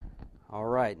All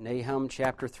right, Nahum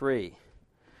chapter 3.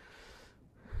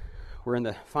 We're in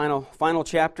the final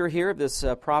chapter here of this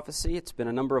prophecy. It's been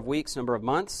a number of weeks, number of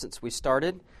months since we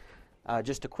started.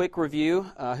 Just a quick review.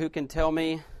 Who can tell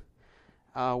me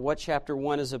what chapter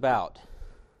 1 is about?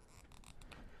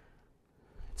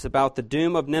 It's about the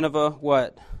doom of Nineveh,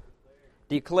 what?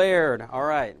 Declared. All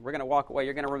right, we're going to walk away.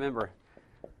 You're going to remember.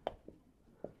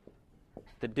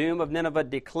 The doom of Nineveh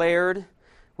declared,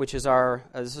 which is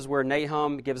this is where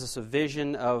Nahum gives us a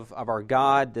vision of our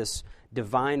God, this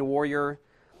divine warrior,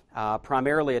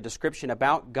 primarily a description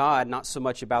about God, not so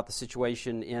much about the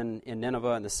situation in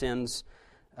Nineveh and the sins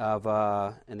of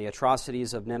and the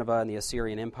atrocities of Nineveh and the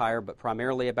Assyrian Empire, but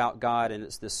primarily about God, and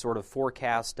it's this sort of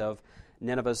forecast of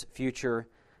Nineveh's future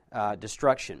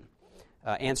destruction.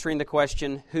 Answering the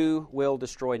question, who will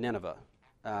destroy Nineveh?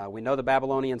 We know the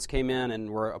Babylonians came in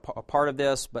and were a part of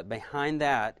this, but behind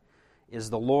that is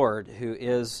the Lord, who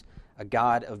is a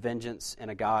God of vengeance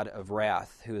and a God of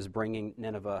wrath, who is bringing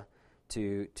Nineveh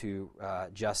to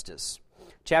justice.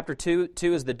 Chapter 2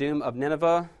 is the doom of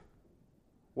Nineveh.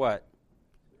 What?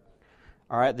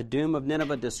 All right, the doom of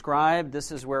Nineveh described.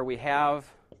 This is where we have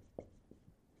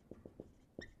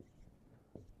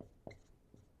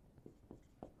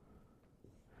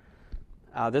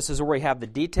the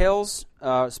details,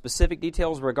 specific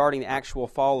details regarding the actual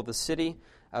fall of the city.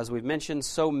 As we've mentioned,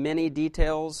 so many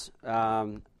details,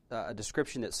 a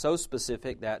description that's so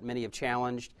specific that many have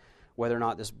challenged whether or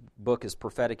not this book is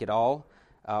prophetic at all,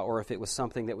 or if it was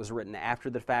something that was written after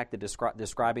the fact,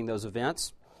 describing those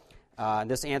events.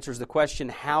 This answers the question,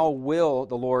 how will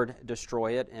the Lord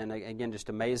destroy it? And again, just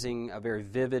amazing, a very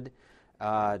vivid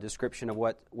description of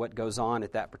what goes on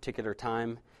at that particular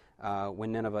time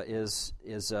when Nineveh is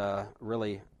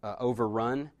really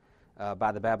overrun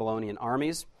by the Babylonian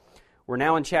armies. We're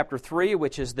now in chapter 3,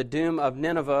 which is the doom of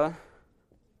Nineveh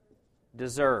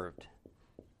deserved.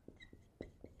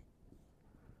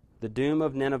 The doom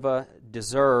of Nineveh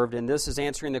deserved, and this is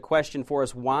answering the question for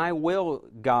us, why will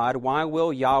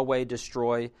Yahweh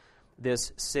destroy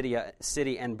this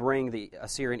city and bring the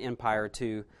Assyrian Empire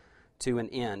to an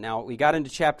end? Now, we got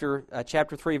into chapter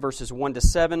 3, verses 1 to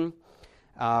 7.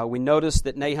 We noticed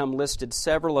that Nahum listed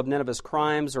several of Nineveh's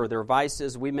crimes or their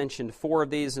vices. We mentioned 4 of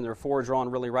these, and there are 4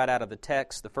 drawn really right out of the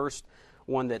text. The first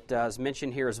one that is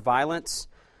mentioned here is violence.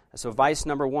 So vice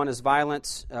number 1 is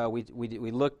violence.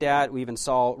 We looked at, we even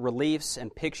saw reliefs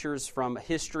and pictures from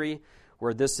history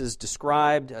where this is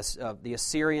described, the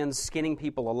Assyrians skinning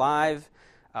people alive,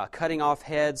 cutting off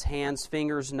heads, hands,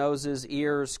 fingers, noses,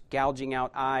 ears, gouging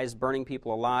out eyes, burning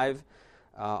people alive,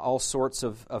 all sorts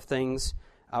of things.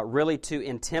 Really to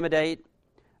intimidate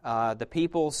the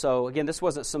people. So again, this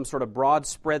wasn't some sort of broad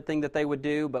spread thing that they would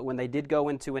do, but when they did go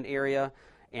into an area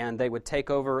and they would take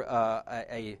over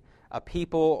a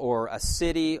people or a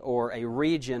city or a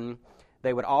region,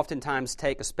 they would oftentimes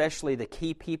take, especially the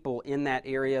key people in that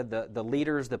area, the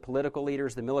leaders, the political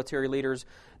leaders, the military leaders,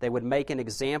 they would make an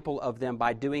example of them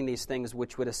by doing these things,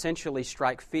 which would essentially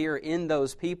strike fear in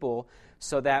those people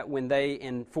so that when they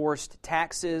enforced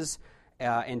taxes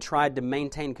and tried to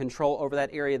maintain control over that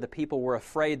area, the people were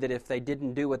afraid that if they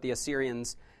didn't do what the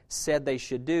Assyrians said they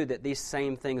should do, that these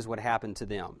same things would happen to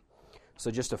them.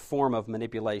 So just a form of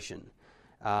manipulation.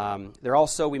 There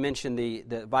also, we mentioned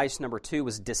the vice number 2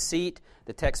 was deceit.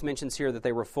 The text mentions here that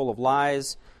they were full of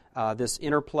lies. This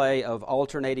interplay of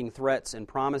alternating threats and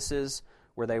promises,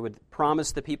 where they would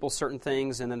promise the people certain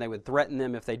things and then they would threaten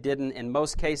them if they didn't. In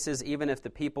most cases, even if the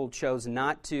people chose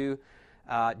not to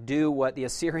do what the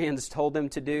Assyrians told them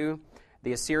to do,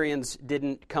 the Assyrians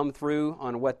didn't come through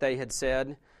on what they had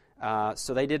said,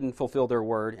 so they didn't fulfill their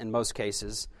word in most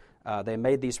cases. They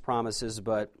made these promises,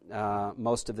 but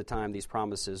most of the time these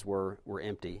promises were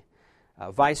empty.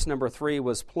 Vice number 3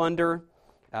 was plunder.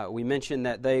 We mentioned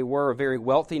that they were a very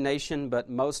wealthy nation, but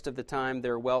most of the time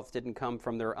their wealth didn't come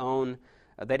from their own.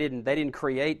 They didn't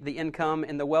create the income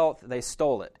and the wealth. They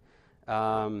stole it.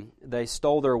 They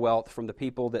stole their wealth from the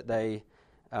people that they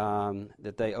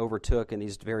overtook in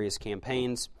these various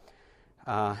campaigns,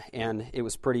 and it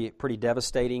was pretty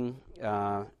devastating.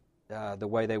 The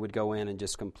way they would go in and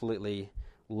just completely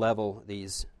level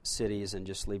these cities and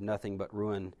just leave nothing but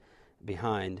ruin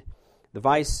behind. The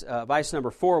vice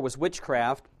number 4 was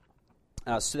witchcraft.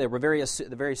 So they were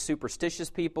very superstitious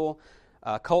people,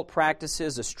 cult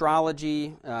practices,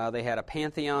 astrology. They had a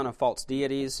pantheon of false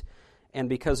deities. And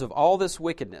because of all this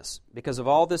wickedness, because of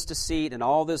all this deceit and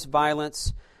all this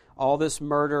violence, all this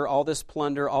murder, all this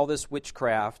plunder, all this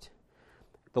witchcraft,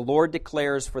 the Lord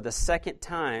declares for the second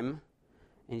time,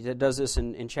 and He does this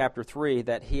in chapter 3,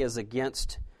 that He is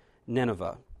against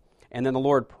Nineveh. And then the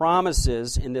Lord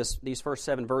promises in these first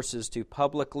 7 verses to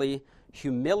publicly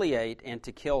humiliate and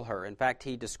to kill her. In fact,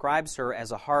 he describes her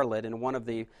as a harlot, and one of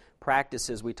the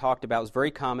practices we talked about was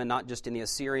very common, not just in the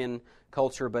Assyrian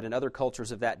culture, but in other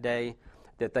cultures of that day,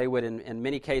 that they would, in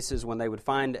many cases, when they would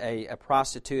find a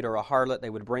prostitute or a harlot, they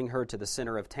would bring her to the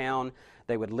center of town.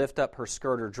 They would lift up her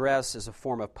skirt or dress as a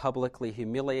form of publicly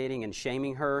humiliating and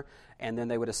shaming her, and then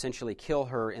they would essentially kill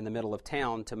her in the middle of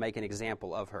town to make an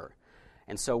example of her.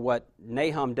 And so what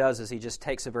Nahum does is he just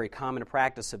takes a very common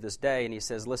practice of this day, and he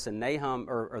says, listen, Nahum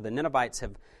or the Ninevites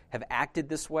have acted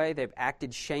this way. They've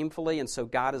acted shamefully, and so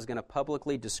God is going to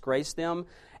publicly disgrace them,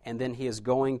 and then he is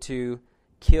going to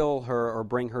kill her or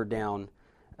bring her down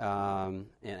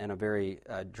in a very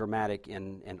dramatic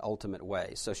and ultimate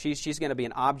way. So she's going to be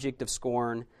an object of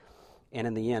scorn, and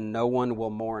in the end, no one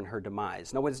will mourn her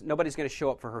demise. Nobody's going to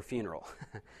show up for her funeral.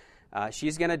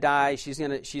 She's going to die. She's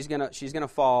going to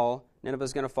fall.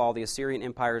 Nineveh's going to fall. The Assyrian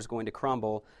Empire is going to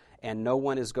crumble, and no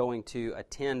one is going to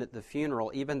attend the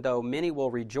funeral. Even though many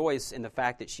will rejoice in the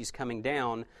fact that she's coming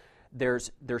down,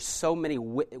 there's so many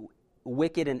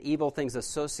wicked and evil things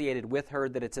associated with her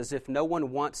that it's as if no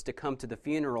one wants to come to the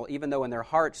funeral, even though in their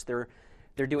hearts they're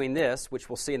doing this, which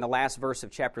we'll see in the last verse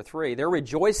of chapter 3. They're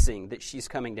rejoicing that she's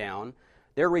coming down.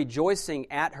 They're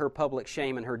rejoicing at her public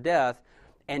shame and her death,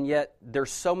 and yet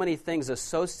there's so many things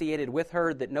associated with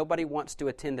her that nobody wants to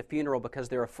attend the funeral because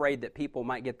they're afraid that people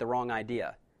might get the wrong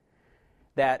idea.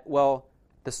 That, well,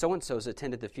 the so-and-sos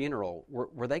attended the funeral.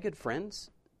 Were they good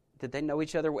friends? Did they know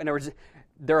each other? In other words,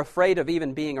 they're afraid of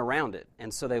even being around it,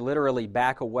 and so they literally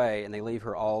back away and they leave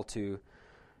her all to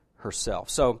herself.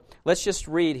 So let's just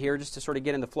read here, just to sort of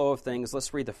get in the flow of things.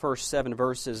 Let's read the first 7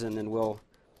 verses, and then we'll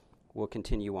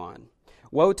continue on.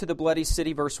 Woe to the bloody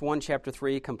city, verse 1, chapter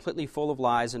 3, completely full of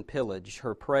lies and pillage.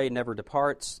 Her prey never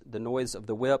departs, the noise of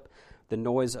the whip, the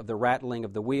noise of the rattling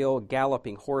of the wheel,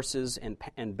 galloping horses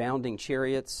and bounding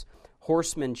chariots,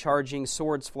 horsemen charging,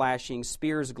 swords flashing,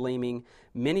 spears gleaming,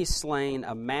 many slain,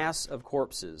 a mass of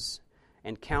corpses,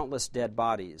 and countless dead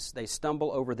bodies. They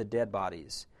stumble over the dead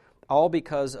bodies, all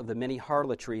because of the many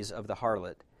harlotries of the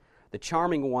harlot. The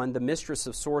charming one, the mistress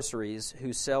of sorceries,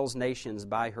 who sells nations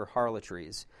by her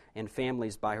harlotries, and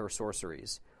families by her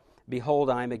sorceries. Behold,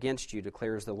 I am against you,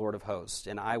 declares the Lord of hosts,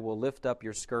 and I will lift up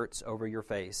your skirts over your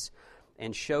face,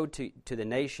 and show to the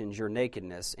nations your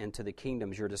nakedness, and to the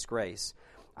kingdoms your disgrace.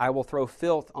 I will throw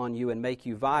filth on you and make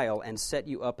you vile and set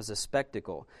you up as a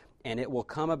spectacle. And it will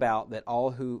come about that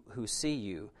all who see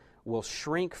you will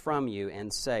shrink from you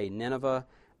and say, Nineveh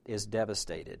is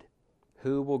devastated.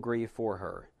 Who will grieve for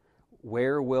her?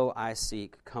 Where will I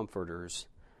seek comforters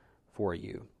for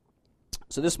you?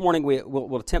 So this morning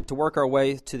we'll attempt to work our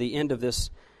way to the end of this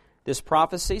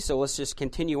prophecy. So let's just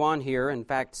continue on here. In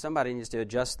fact, somebody needs to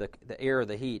adjust the air or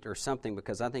the heat or something,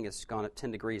 because I think it's gone up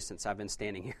 10 degrees since I've been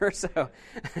standing here. So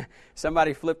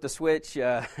somebody flipped the switch.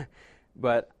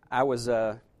 But I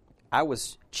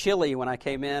was chilly when I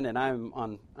came in, and I'm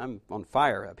on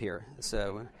fire up here.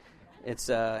 So it's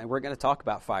and we're going to talk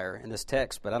about fire in this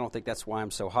text, but I don't think that's why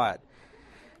I'm so hot.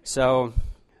 So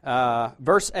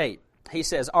verse 8, he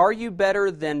says, "Are you better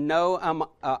than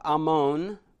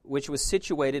Ammon, which was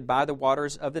situated by the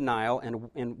waters of the Nile,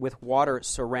 and with water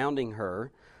surrounding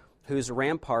her, whose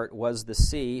rampart was the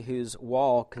sea, whose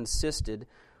wall consisted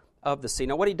of the sea."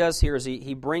 Now what he does here is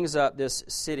he brings up this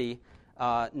city,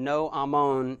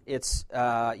 Ammon. It's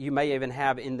you may even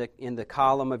have in the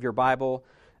column of your Bible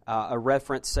a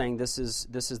reference saying this is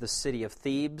the city of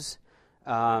Thebes.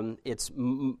 It's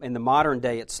in the modern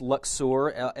day it's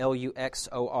Luxor,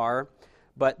 Luxor.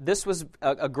 But this was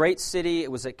a great city.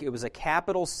 It was a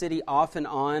capital city off and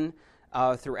on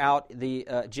throughout the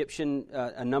Egyptian,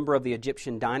 a number of the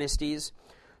Egyptian dynasties.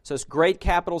 So it's a great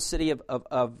capital city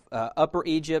of Upper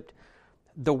Egypt.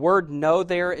 The word "no"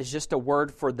 there is just a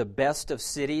word for the best of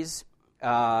cities.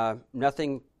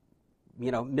 Nothing,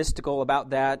 mystical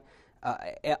about that.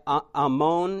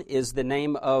 Ammon is the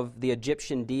name of the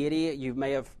Egyptian deity. You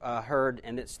may have heard,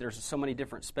 and there's so many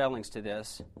different spellings to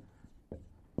this.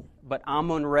 But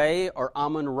Amun-Re or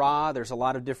Amun-Ra, there's a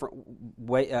lot of different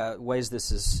ways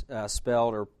this is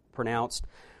spelled or pronounced.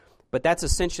 But that's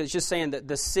essentially, it's just saying that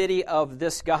the city of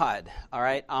this God, all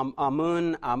right?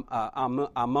 Ammon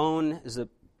is the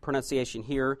pronunciation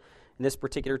here in this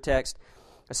particular text.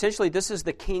 Essentially, this is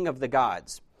the king of the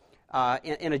gods.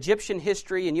 In Egyptian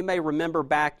history, and you may remember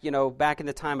back in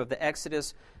the time of the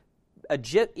Exodus,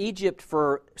 Egypt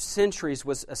for centuries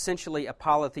was essentially a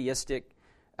polytheistic.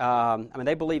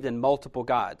 They believed in multiple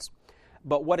gods.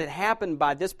 But what had happened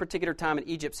by this particular time in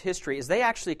Egypt's history is they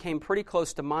actually came pretty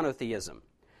close to monotheism.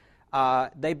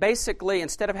 they basically,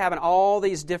 instead of having all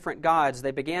these different gods,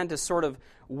 they began to sort of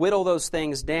whittle those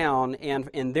things down, and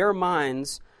in their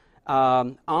minds,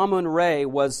 Amun-Re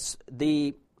was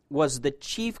the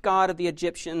chief god of the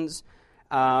Egyptians.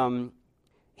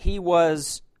 He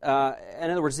was, in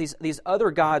other words, these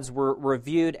other gods were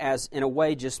viewed as, in a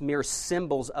way, just mere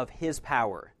symbols of his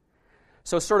power.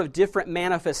 So sort of different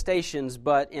manifestations,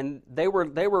 but they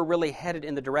were really headed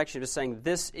in the direction of saying,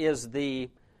 this is the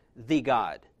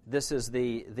God. This is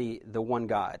the one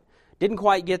God. Didn't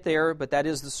quite get there, but that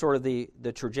is the sort of the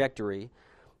trajectory.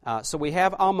 So we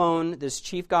have Amun, this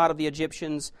chief god of the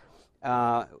Egyptians.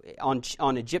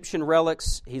 On Egyptian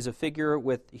relics, he's a figure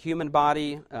with human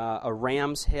body, a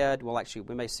ram's head. Well, actually,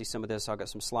 we may see some of this. I've got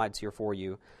some slides here for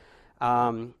you.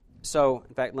 So,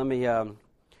 in fact, let me...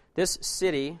 this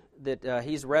city that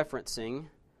he's referencing...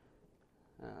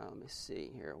 let me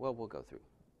see here. Well, we'll go through.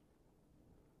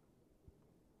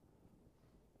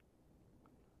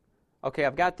 Okay,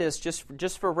 I've got this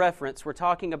just for reference. We're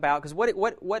talking about... Because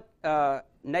what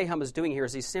Nahum is doing here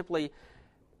is he's simply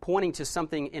pointing to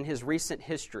something in his recent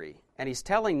history. And he's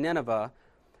telling Nineveh,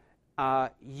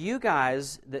 you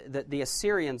guys, the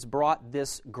Assyrians brought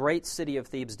this great city of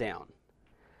Thebes down.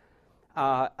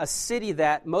 A city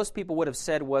that most people would have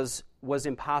said was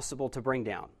impossible to bring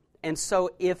down. And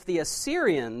so if the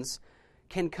Assyrians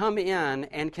can come in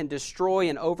and can destroy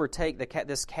and overtake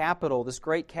this capital, this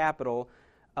great capital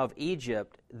of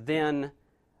Egypt, then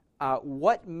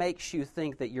what makes you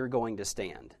think that you're going to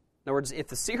stand? In other words,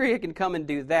 if Assyria can come and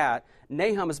do that,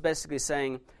 Nahum is basically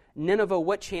saying, Nineveh,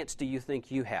 what chance do you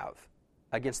think you have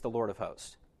against the Lord of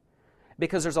hosts?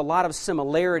 Because there's a lot of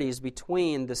similarities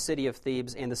between the city of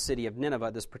Thebes and the city of Nineveh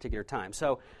at this particular time.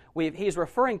 So he's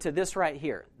referring to this right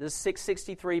here, this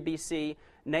 663 BC.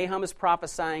 Nahum is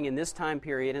prophesying in this time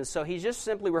period, and so he's just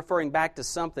simply referring back to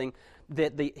something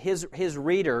that his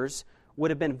readers would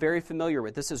have been very familiar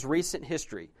with. This is recent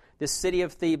history. This city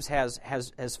of Thebes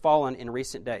has fallen in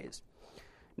recent days.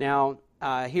 Now,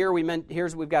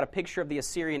 we've got a picture of the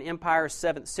Assyrian Empire,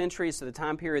 7th century, so the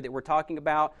time period that we're talking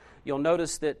about. You'll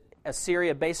notice that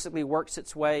Assyria basically works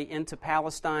its way into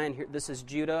Palestine. Here, this is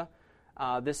Judah.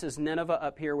 This is Nineveh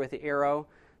up here with the arrow.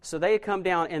 So they come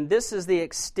down, and this is the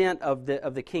extent of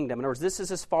the kingdom. In other words, this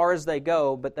is as far as they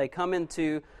go, but they come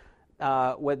into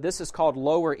what this is called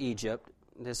Lower Egypt.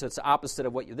 It's the opposite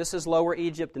of this is Lower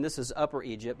Egypt and this is Upper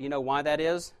Egypt. You know why that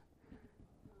is?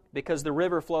 Because the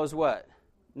river flows what?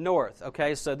 North.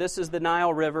 Okay, so this is the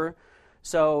Nile River.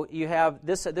 So you have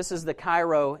this is the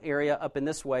Cairo area up in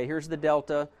this way. Here's the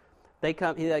delta. They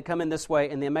come in this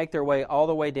way and they make their way all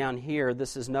the way down here.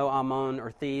 This is no Ammon or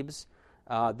Thebes.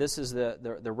 This is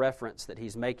the reference that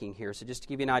he's making here. So just to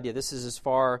give you an idea, this is as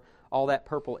far, all that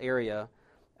purple area,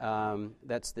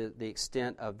 that's the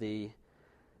extent of the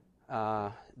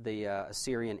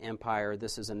Assyrian Empire.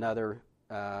 This is another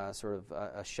sort of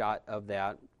a shot of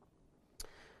that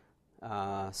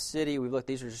city. We've looked.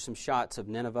 These are just some shots of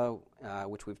Nineveh,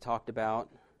 which we've talked about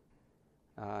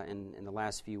in the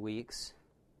last few weeks.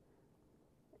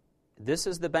 This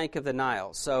is the bank of the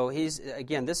Nile. So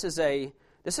this is a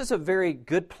very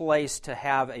good place to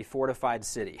have a fortified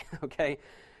city. Okay,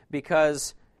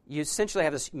 because you essentially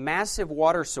have this massive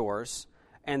water source.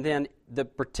 And then the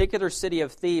particular city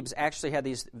of Thebes actually had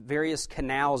these various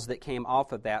canals that came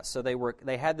off of that. So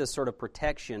they had this sort of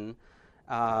protection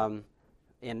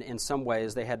in some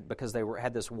ways. They had because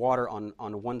had this water on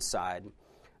one side.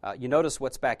 You notice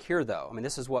what's back here, though. I mean,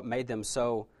 this is what made them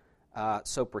so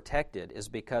protected, is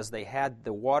because they had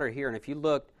the water here. And if you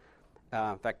look,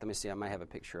 in fact, let me see. I might have a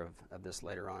picture of this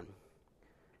later on.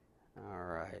 All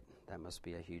right, that must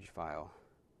be a huge file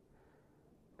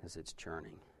because it's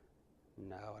churning.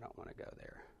 No, I don't want to go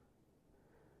there.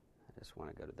 I just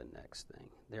want to go to the next thing.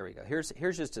 There we go. Here's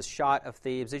just a shot of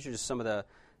Thebes. These are just some of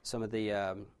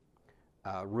the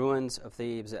ruins of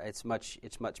Thebes. It's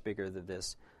much bigger than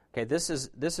this. Okay, this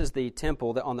is the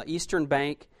temple. On the eastern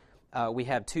bank, we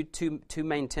have two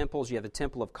main temples. You have the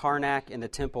temple of Karnak and the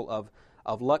temple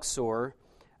of Luxor.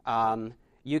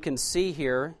 You can see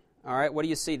here. All right, what do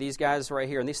you see? These guys right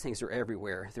here, and these things are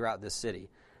everywhere throughout this city.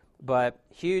 But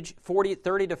huge 30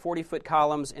 to 40-foot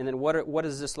columns, and then what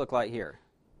does this look like here?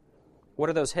 What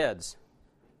are those heads?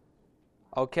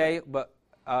 Okay, but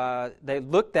they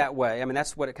look that way. I mean,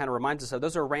 that's what it kind of reminds us of.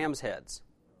 Those are ram's heads.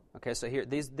 Okay, so here,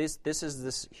 this is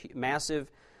this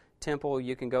massive temple.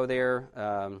 You can go there.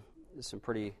 There's some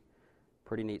pretty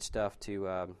neat stuff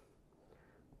to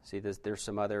see. There's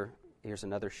some other. Here's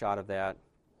another shot of that.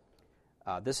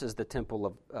 This is the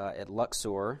temple at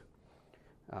Luxor,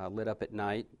 lit up at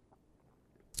night.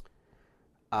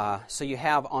 So you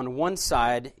have on one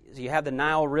side, you have the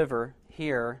Nile River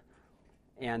here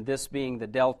and this being the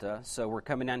delta. So we're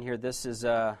coming down here. This is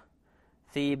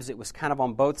Thebes. It was kind of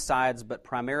on both sides, but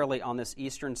primarily on this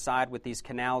eastern side with these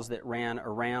canals that ran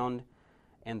around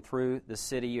and through the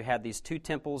city. You had these two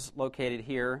temples located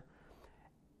here.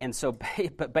 And so,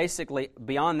 but basically,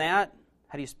 beyond that,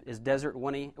 is desert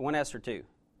 1S or 2?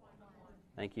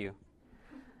 Thank you.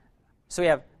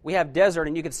 So we have desert,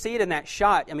 and you can see it in that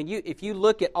shot. I mean, if you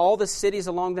look at all the cities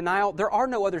along the Nile, there are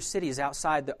no other cities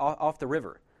outside off the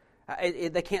river.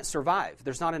 They can't survive.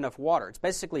 There's not enough water. It's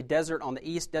basically desert on the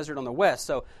east, desert on the west.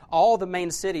 So all the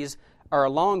main cities are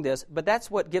along this, but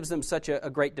that's what gives them such a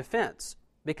great defense.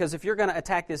 Because if you're going to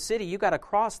attack this city, you've got to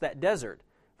cross that desert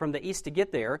from the east to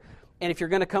get there. And if you're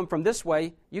going to come from this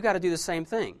way, you've got to do the same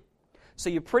thing. So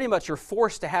you pretty much are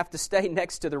forced to have to stay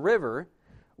next to the river,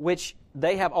 which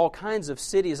they have all kinds of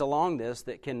cities along this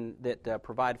that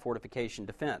provide fortification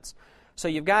defense. So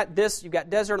you've got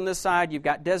desert on this side, you've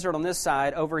got desert on this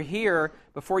side. Over here,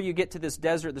 before you get to this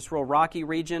desert, this real rocky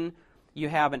region, you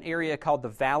have an area called the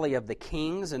Valley of the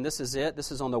Kings, and this is it.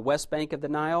 This is on the west bank of the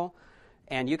Nile.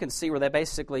 And you can see where they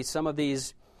basically, some of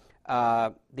these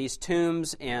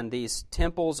tombs and these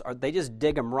temples, they just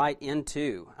dig them right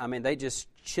into. I mean, they just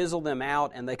chisel them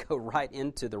out and they go right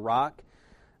into the rock,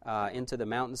 into the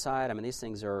mountainside. I mean, these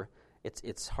things are,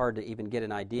 it's hard to even get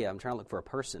an idea. I'm trying to look for a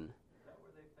person. Is that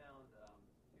where they found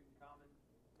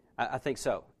Tutankhamun? I think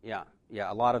so, yeah. Yeah,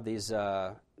 a lot of these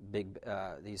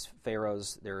these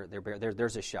pharaohs,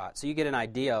 there's a shot. So you get an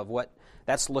idea of what,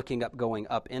 that's looking up, going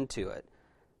up into it.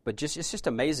 But it's just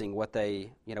amazing what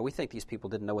they, we think these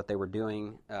people didn't know what they were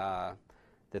doing, that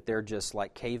they're just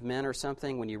like cavemen or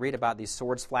something. When you read about these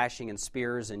swords flashing and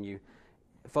spears, and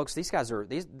folks, these guys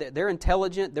they're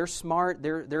intelligent, they're smart,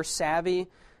 they're savvy,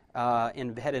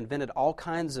 and had invented all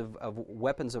kinds of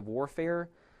weapons of warfare.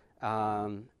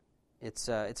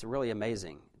 It's really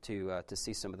amazing to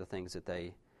see some of the things that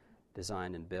they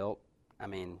designed and built. I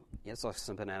mean, it's like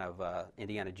something out of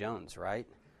Indiana Jones, right?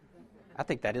 I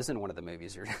think that isn't one of the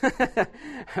movies.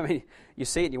 I mean, you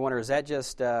see it and you wonder, is that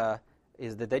just,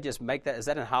 did they just make that, is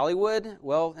that in Hollywood?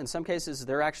 Well, in some cases,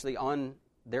 they're actually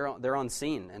they're on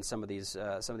scene in some of these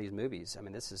movies. I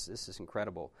mean, this is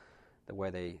incredible, the way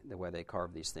they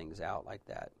carve these things out like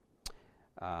that.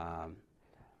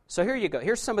 So here you go.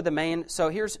 Here's some of the main, so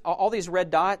here's all these red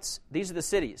dots. These are the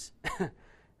cities.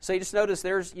 So you just notice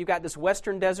you've got this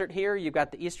western desert here, you've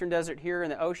got the eastern desert here in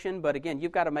the ocean, but again,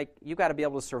 you've got to be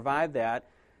able to survive that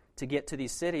to get to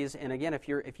these cities. And again, if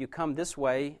you come this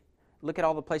way, look at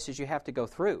all the places you have to go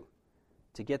through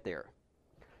to get there.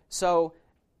 So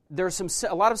there's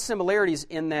a lot of similarities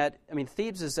in that. I mean,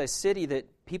 Thebes is a city that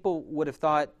people would have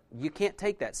thought, you can't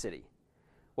take that city.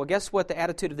 Well, guess what the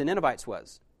attitude of the Ninevites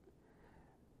was?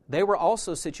 They were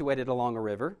also situated along a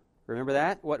river. Remember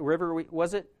that? What river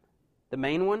was it? The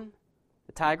main one,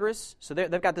 the Tigris. So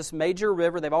they've got this major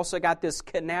river. They've also got this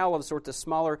canal of sorts of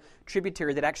smaller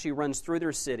tributary that actually runs through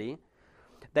their city.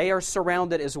 They are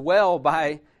surrounded as well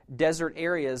by desert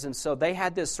areas, and so they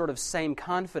had this sort of same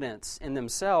confidence in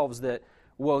themselves that,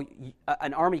 well,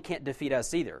 an army can't defeat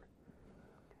us either.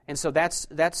 And so that's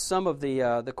some of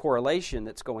the correlation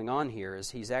that's going on here,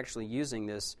 is he's actually using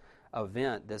this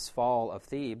event, this fall of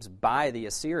Thebes, by the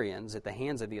Assyrians, at the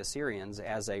hands of the Assyrians,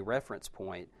 as a reference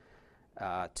point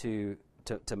to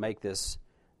make this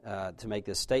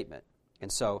statement.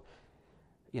 And so,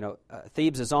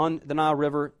 Thebes is on the Nile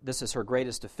River. This is her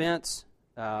greatest defense.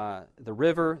 The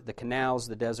river, the canals,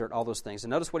 the desert, all those things. And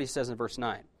notice what he says in verse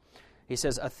 9. He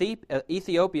says,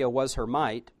 Ethiopia was her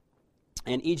might,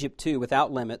 and Egypt too,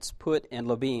 without limits. Put and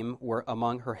Lubim were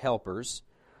among her helpers.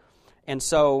 And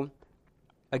so,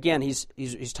 again, he's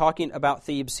talking about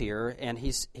Thebes here, and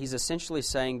he's essentially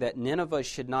saying that Nineveh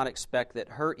should not expect that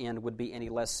her end would be any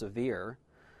less severe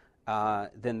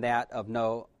than that of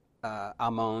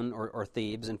Ammon or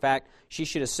Thebes. In fact, she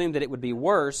should assume that it would be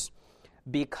worse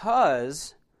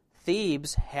because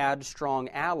Thebes had strong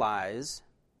allies,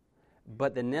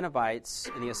 but the Ninevites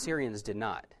and the Assyrians did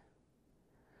not.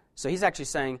 So he's actually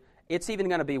saying it's even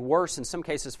going to be worse in some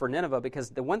cases for Nineveh, because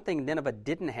the one thing Nineveh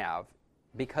didn't have,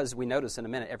 because we notice in a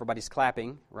minute everybody's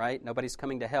clapping, right? Nobody's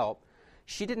coming to help.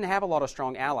 She didn't have a lot of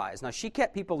strong allies. Now, she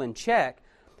kept people in check,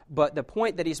 but the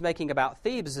point that he's making about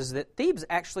Thebes is that Thebes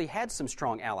actually had some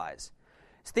strong allies.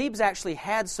 Thebes actually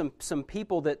had some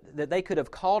people that they could have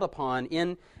called upon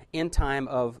in time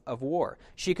of war.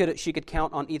 She could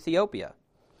count on Ethiopia.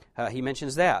 He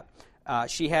mentions that.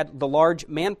 She had the large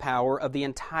manpower of the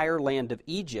entire land of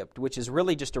Egypt, which is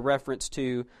really just a reference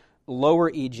to Lower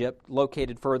Egypt,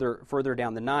 located further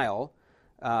down the Nile.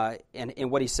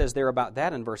 And what he says there about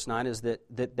that in verse 9 is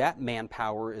that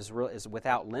manpower is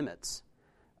without limits.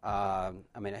 a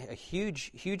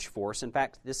huge force. In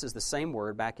fact, this is the same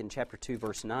word back in chapter 2,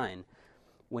 verse 9,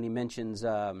 when he mentions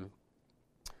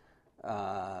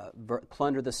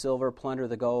plunder the silver, plunder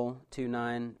the gold,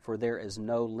 2:9, for there is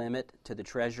no limit to the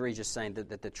treasury. Just saying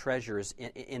that the treasure is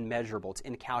immeasurable, it's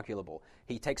incalculable.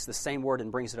 He takes the same word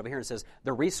and brings it over here and says,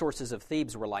 the resources of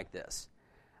Thebes were like this.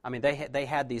 I mean, they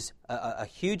had these a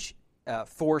huge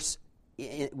force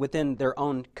within their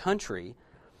own country,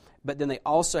 but then they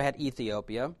also had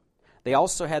Ethiopia. They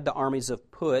also had the armies of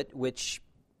Put, which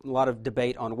a lot of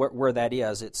debate on where that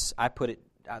is.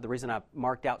 The reason I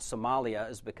marked out Somalia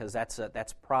is because that's I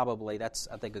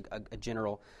think a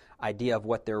general idea of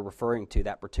what they're referring to,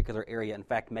 that particular area. In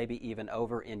fact, maybe even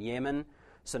over in Yemen.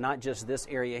 So not just this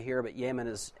area here, but Yemen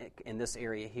is in this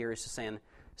area here. It's just saying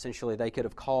essentially they could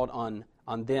have called on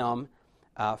them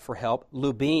for help.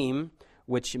 Lubim,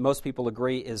 which most people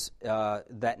agree is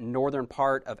that northern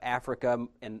part of Africa.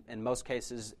 In most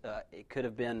cases, it could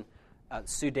have been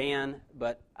Sudan,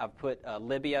 but I've put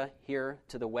Libya here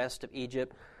to the west of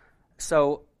Egypt.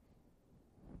 So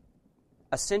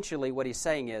essentially what he's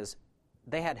saying is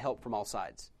they had help from all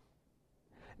sides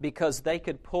because they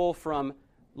could pull from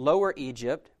Lower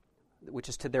Egypt, which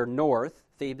is to their north.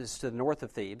 Thebes is to the north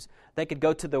of Thebes. They could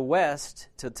go to the west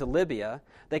to Libya.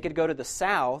 They could go to the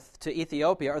south to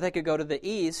Ethiopia, or they could go to the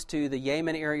east to the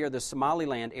Yemen area or the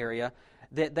Somaliland area.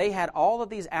 That they had all of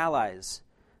these allies,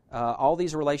 all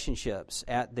these relationships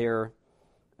at their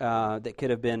that could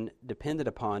have been depended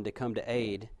upon to come to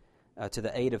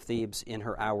the aid of Thebes in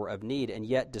her hour of need. And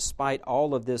yet, despite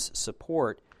all of this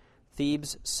support,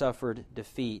 Thebes suffered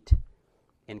defeat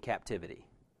in captivity.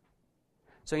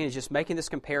 So he's just making this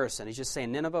comparison. He's just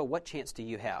saying, Nineveh, what chance do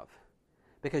you have?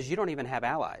 Because you don't even have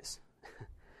allies.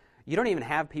 You don't even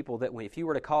have people that, if you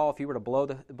were to call, if you were to blow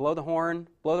the horn,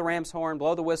 blow the ram's horn,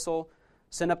 blow the whistle,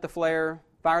 send up the flare,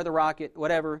 fire the rocket,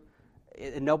 whatever,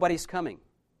 nobody's coming.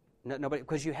 Nobody,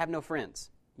 because you have no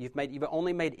friends. You've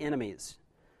only made enemies.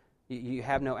 You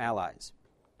have no allies.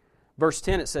 Verse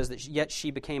 10, it says that yet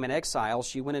she became an exile.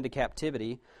 She went into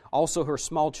captivity. Also her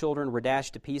small children were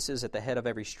dashed to pieces at the head of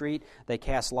every street. They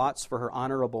cast lots for her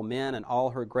honorable men, and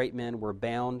all her great men were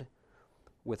bound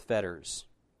with fetters.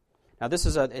 Now this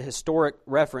is a historic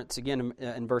reference, again,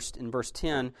 in verse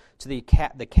 10, to the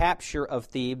capture of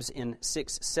Thebes in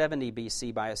 670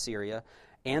 BC by Assyria,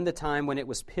 and the time when it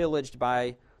was pillaged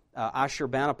by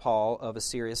Ashurbanipal of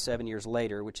Assyria 7 years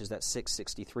later, which is that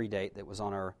 663 date that was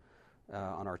on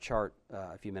our chart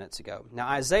a few minutes ago. Now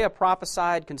Isaiah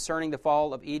prophesied concerning the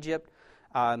fall of Egypt.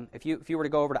 If you were to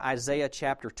go over to Isaiah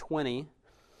chapter 20,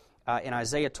 in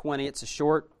Isaiah 20, it's a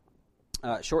short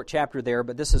chapter there,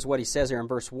 but this is what he says here in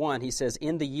verse 1. He says,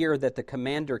 in the year that the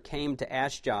commander came to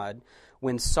Ashdod,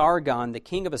 when Sargon, the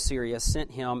king of Assyria,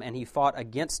 sent him, and he fought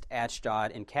against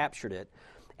Ashdod and captured it.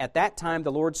 At that time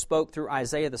the Lord spoke through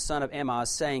Isaiah the son of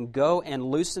Amoz, saying, go and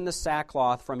loosen the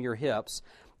sackcloth from your hips,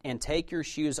 and take your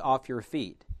shoes off your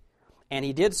feet. And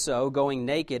he did so, going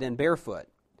naked and barefoot.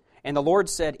 And the Lord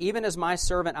said, even as my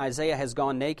servant Isaiah has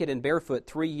gone naked and barefoot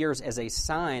 3 years as a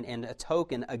sign and a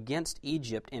token against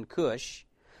Egypt and Cush,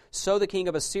 so the king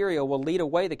of Assyria will lead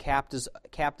away the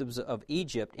captives of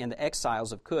Egypt and the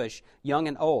exiles of Cush, young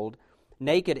and old,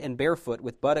 naked and barefoot,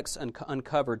 with buttocks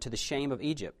uncovered, to the shame of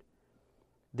Egypt.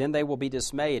 Then they will be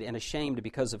dismayed and ashamed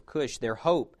because of Cush, their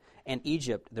hope, and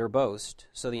Egypt, their boast.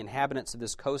 So the inhabitants of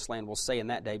this coastland will say in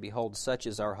that day, behold, such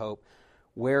is our hope,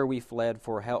 where we fled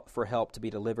for help to be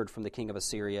delivered from the king of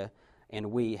Assyria,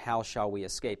 and we, how shall we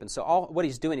escape? And so what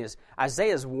he's doing is,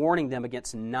 Isaiah is warning them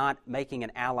against not making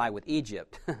an ally with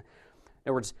Egypt. In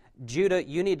other words, Judah,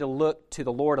 you need to look to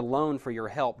the Lord alone for your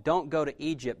help. Don't go to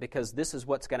Egypt, because this is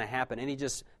what's going to happen. And he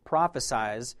just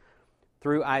prophesies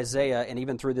through Isaiah, and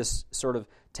even through this sort of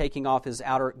taking off his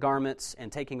outer garments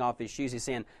and taking off his shoes, he's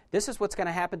saying, this is what's going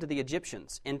to happen to the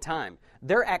Egyptians in time.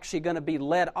 They're actually going to be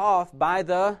led off by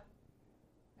the,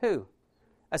 who?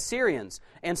 Assyrians.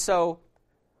 And so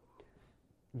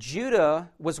Judah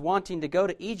was wanting to go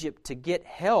to Egypt to get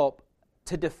help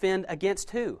to defend against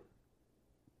who?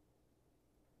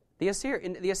 The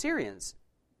Assyrians.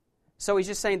 So he's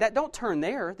just saying that don't turn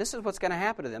there. This is what's going to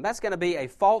happen to them. That's going to be a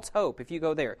false hope if you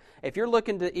go there. If you're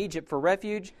looking to Egypt for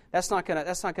refuge, that's not going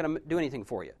to do anything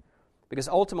for you, because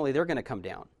ultimately they're going to come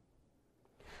down.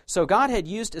 So God had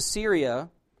used Assyria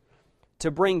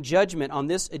to bring judgment on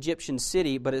this Egyptian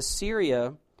city, but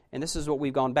Assyria, and this is what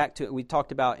we've gone back to, we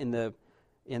talked about in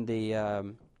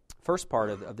the first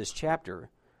part of this chapter,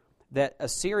 that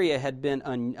Assyria had been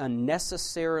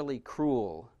unnecessarily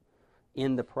cruel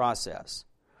in the process.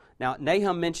 Now,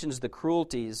 Nahum mentions the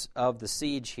cruelties of the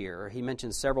siege here. He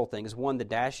mentions several things. One, the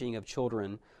dashing of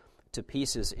children to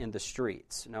pieces in the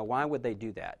streets. Now, why would they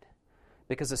do that?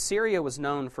 Because Assyria was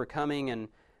known for coming and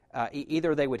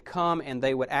either they would come and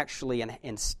they would actually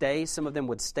and stay. Some of them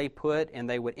would stay put and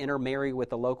they would intermarry with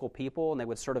the local people and they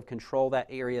would sort of control that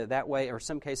area that way. Or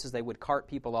some cases they would cart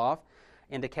people off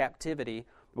into captivity.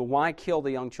 But why kill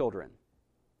the young children?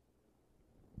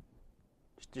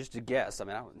 Just a guess. I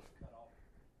mean,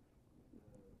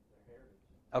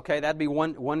 okay, that'd be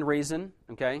one reason.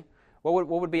 Okay, what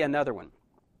would be another one?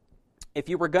 If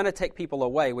you were going to take people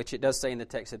away, which it does say in the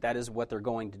text that is what they're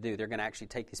going to do, they're going to actually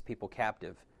take these people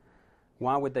captive.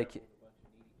 Why would they?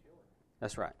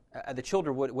 That's right. The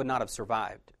children would not have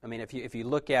survived. I mean, if you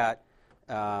look at,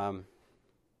 we don't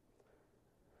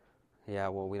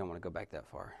want to go back that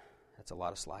far. That's a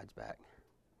lot of slides back.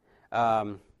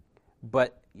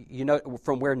 But you know,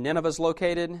 from where Nineveh's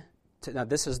located, now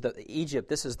this is Egypt.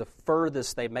 This is the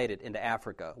furthest they made it into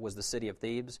Africa. Was the city of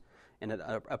Thebes in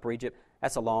Upper Egypt.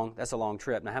 That's a long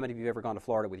trip. Now, how many of you have ever gone to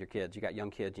Florida with your kids? You got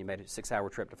young kids. You made a 6-hour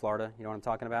trip to Florida. You know what I'm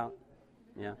talking about?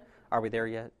 Yeah. Are we there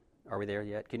yet?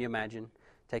 Can you imagine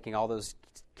taking all those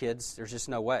kids? There's just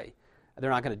no way. They're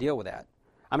not going to deal with that.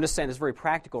 I'm just saying there's a very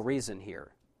practical reason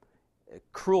here.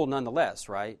 Cruel nonetheless,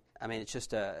 right? I mean, it's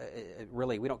just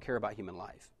really, we don't care about human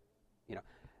life. You know,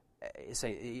 it's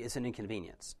an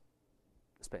inconvenience.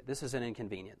 This is an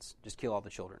inconvenience. Just kill all the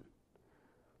children.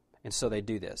 And so they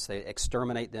do this. They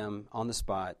exterminate them on the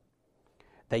spot.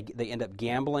 They end up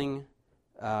gambling.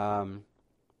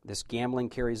 This gambling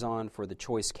carries on for the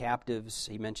choice captives.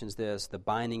 He mentions this, the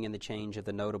binding and the change of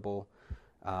the notable,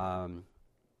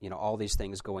 all these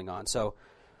things going on. So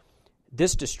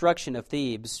this destruction of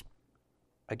Thebes,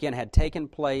 again, had taken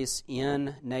place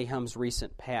in Nahum's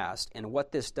recent past. And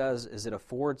what this does is it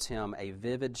affords him a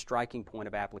vivid, striking point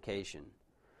of application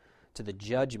to the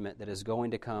judgment that is going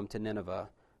to come to Nineveh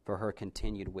for her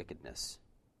continued wickedness.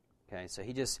 Okay, so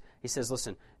he says,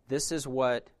 listen, this is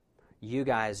what you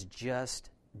guys just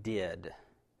did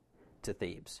to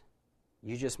Thebes.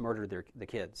 You just murdered the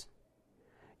kids.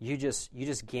 You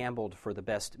just gambled for the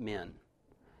best men.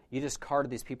 You just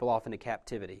carted these people off into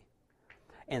captivity.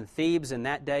 And Thebes in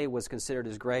that day was considered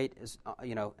as great as,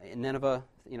 in Nineveh,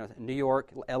 New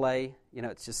York, L.A.,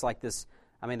 it's just like this.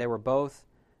 I mean, they were both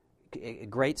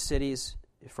great cities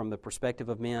from the perspective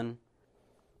of men.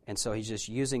 And so he's just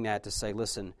using that to say,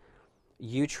 listen,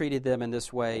 you treated them in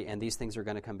this way, and these things are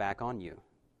going to come back on you.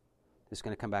 It's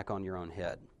going to come back on your own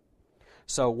head.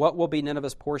 So what will be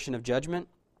Nineveh's portion of judgment?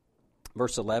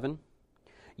 Verse 11,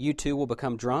 you too will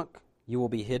become drunk. You will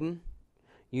be hidden.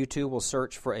 You too will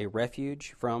search for a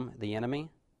refuge from the enemy.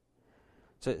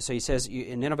 So he says,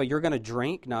 in Nineveh, you're going to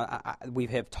drink. Now, we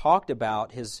have talked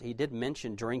about he did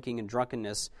mention drinking and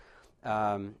drunkenness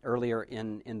earlier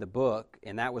in the book,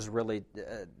 and that was really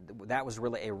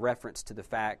a reference to the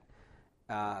fact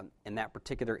in that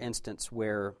particular instance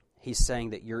where he's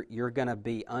saying that you're going to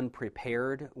be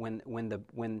unprepared when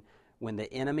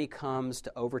the enemy comes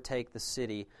to overtake the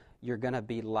city. You're going to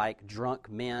be like drunk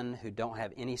men who don't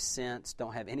have any sense,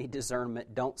 don't have any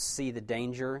discernment, don't see the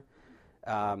danger.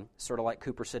 Sort of like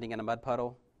Cooper sitting in a mud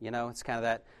puddle. It's kind of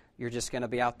that. You're just going to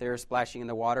be out there splashing in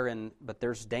the water, but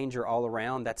there's danger all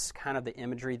around. That's kind of the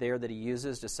imagery there that he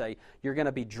uses to say you're going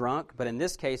to be drunk. But in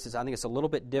this case, I think it's a little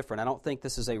bit different. I don't think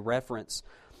this is a reference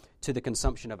to the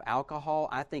consumption of alcohol.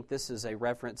 I think this is a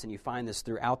reference, and you find this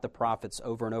throughout the prophets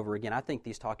over and over again. I think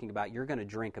he's talking about you're going to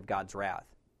drink of God's wrath.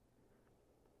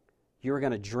 You're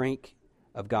going to drink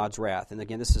of God's wrath. And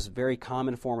again, this is a very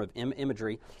common form of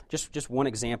imagery. Just one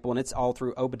example, and it's all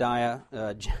through Obadiah.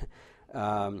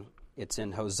 It's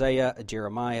in Hosea,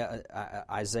 Jeremiah,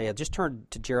 Isaiah. Just turn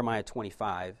to Jeremiah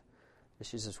 25.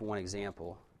 This is just one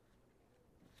example.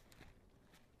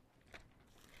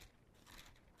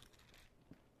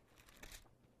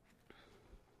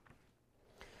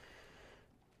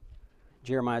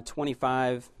 Jeremiah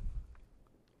 25,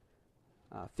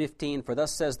 15, for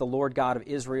thus says the Lord God of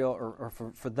Israel,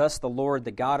 for thus the Lord,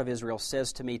 the God of Israel,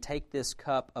 says to me, take this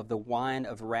cup of the wine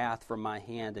of wrath from my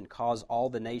hand and cause all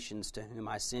the nations to whom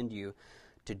I send you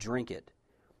to drink it.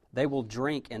 They will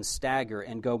drink and stagger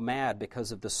and go mad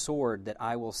because of the sword that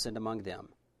I will send among them.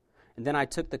 And then I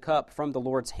took the cup from the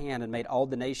Lord's hand and made all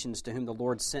the nations to whom the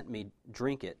Lord sent me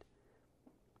drink it.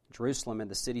 Jerusalem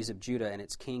and the cities of Judah and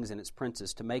its kings and its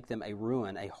princes, to make them a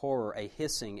ruin, a horror, a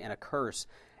hissing, and a curse,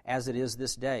 as it is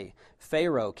this day.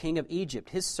 Pharaoh, king of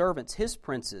Egypt, his servants, his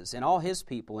princes, and all his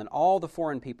people, and all the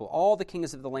foreign people, all the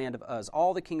kings of the land of Uz,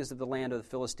 all the kings of the land of the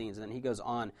Philistines. And then he goes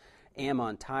on,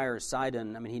 Ammon, Tyre,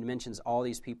 Sidon. I mean, he mentions all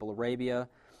these people, Arabia.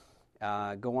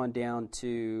 Go on down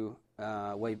to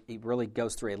he really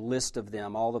goes through a list of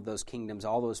them, all of those kingdoms,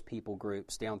 all those people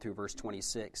groups, down through verse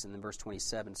 26. And then verse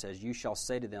 27 says, "You shall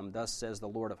say to them, Thus says the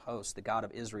Lord of hosts, the God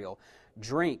of Israel,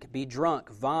 Drink, be drunk,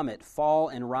 vomit, fall,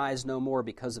 and rise no more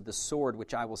because of the sword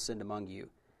which I will send among you.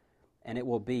 And it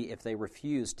will be, if they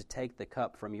refuse to take the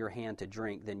cup from your hand to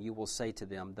drink, then you will say to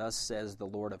them, Thus says the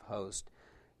Lord of hosts,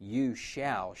 you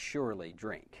shall surely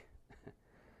drink."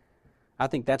 I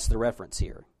think that's the reference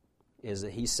here, is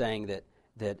that he's saying that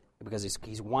because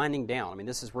he's winding down. I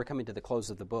mean, we're coming to the close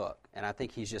of the book, and I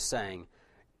think he's just saying,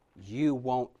 you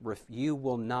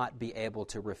will not be able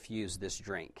to refuse this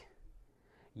drink.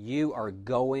 You are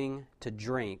going to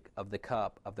drink of the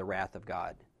cup of the wrath of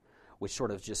God, which sort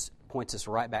of just points us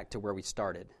right back to where we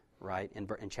started, right,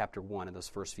 in chapter 1 in those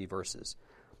first few verses.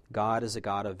 God is a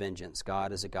God of vengeance.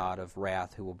 God is a God of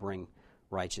wrath who will bring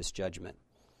righteous judgment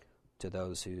to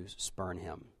those who spurn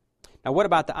him. Now, what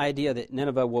about the idea that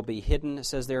Nineveh will be hidden? It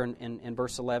says there in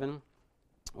verse 11.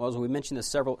 Well, as we mentioned this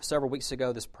several weeks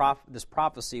ago, this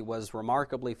prophecy was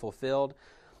remarkably fulfilled.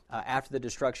 After the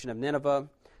destruction of Nineveh,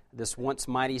 this once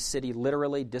mighty city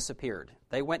literally disappeared.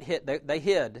 They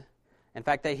hid. In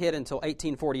fact, they hid until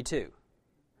 1842.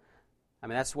 I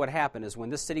mean, that's what happened, is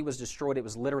when this city was destroyed, it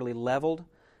was literally leveled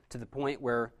to the point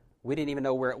where we didn't even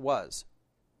know where it was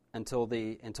until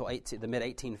the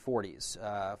mid-1840s.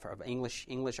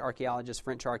 English archaeologists,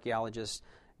 French archaeologists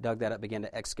dug that up, began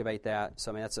to excavate that.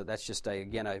 So I mean, that's just a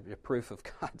proof of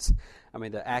God's,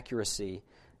 the accuracy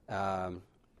and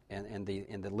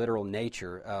the literal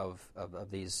nature of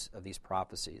these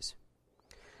prophecies.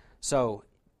 So,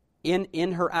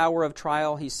 in her hour of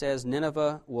trial, he says,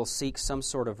 Nineveh will seek some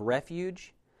sort of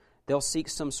refuge. They'll seek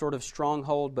some sort of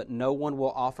stronghold, but no one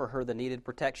will offer her the needed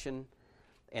protection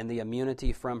and the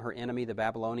immunity from her enemy, the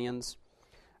Babylonians.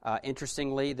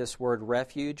 Interestingly, this word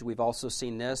refuge, we've also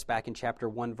seen this back in chapter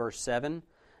 1, verse 7.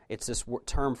 It's this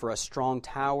term for a strong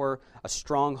tower, a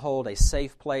stronghold, a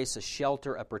safe place, a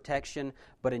shelter, a protection.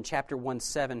 But in chapter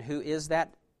 1:7, who is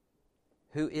that?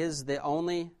 Who is the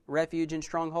only refuge and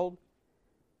stronghold?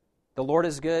 The Lord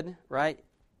is good, right?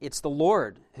 It's the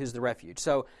Lord who's the refuge.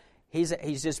 So he's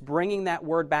just bringing that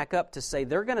word back up to say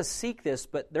they're going to seek this,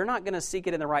 but they're not going to seek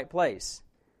it in the right place.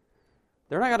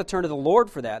 They're not going to turn to the Lord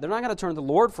for that. They're not going to turn to the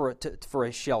Lord for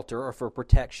a shelter or for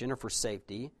protection or for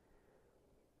safety.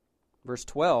 Verse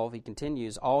 12, he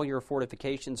continues, all your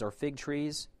fortifications are fig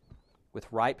trees with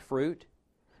ripe fruit.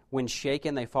 When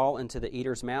shaken, they fall into the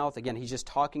eater's mouth. Again, he's just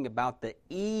talking about the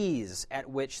ease at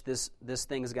which this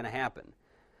thing is going to happen.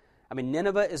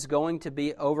 Nineveh is going to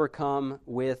be overcome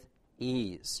with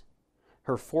ease.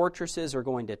 Her fortresses are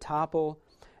going to topple.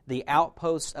 The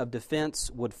outposts of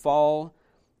defense would fall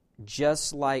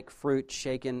just like fruit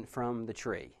shaken from the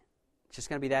tree. It's just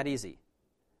going to be that easy.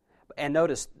 And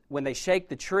notice, when they shake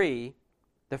the tree,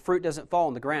 the fruit doesn't fall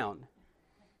on the ground.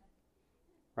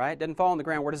 Right? It doesn't fall on the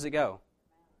ground. Where does it go?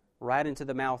 Right into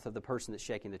the mouth of the person that's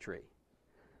shaking the tree.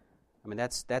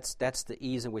 That's the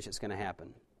ease in which it's going to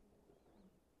happen.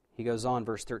 He goes on,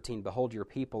 verse 13, Behold, your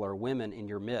people are women in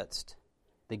your midst.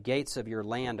 The gates of your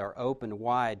land are open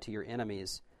wide to your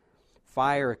enemies.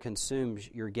 Fire consumes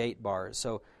your gate bars.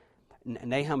 So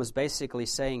Nahum is basically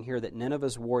saying here that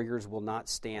Nineveh's warriors will not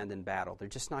stand in battle. They're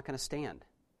just not going to stand.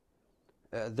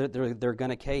 They're going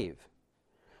to cave.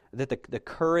 That the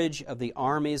courage of the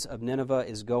armies of Nineveh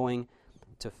is going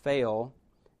to fail.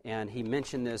 And he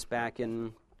mentioned this back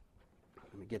in,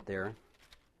 let me get there,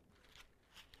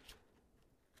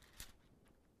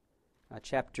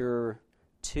 chapter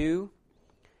 2,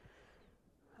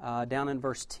 down in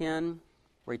verse 10,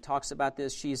 where he talks about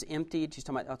this. She is emptied. She's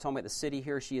talking about the city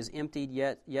here. She is emptied,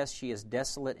 yet, yes, she is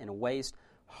desolate and waste.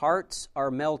 Hearts are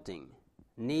melting.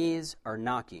 Knees are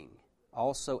knocking.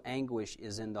 Also anguish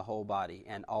is in the whole body,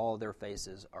 and all their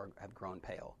faces have grown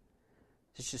pale.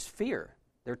 It's just fear.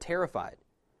 They're terrified.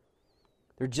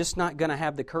 They're just not going to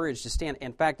have the courage to stand.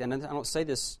 In fact, and I don't say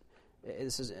this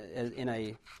is in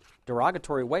a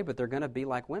derogatory way, but they're going to be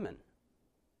like women.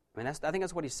 I think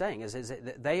that's what he's saying, is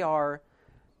that they are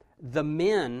the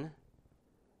men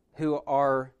who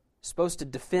are supposed to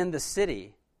defend the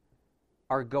city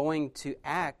are going to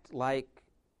act like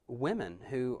women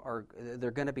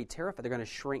they're going to be terrified. They're going to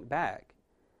shrink back.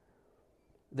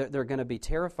 They're going to be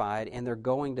terrified, and they're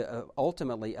going to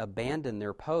ultimately abandon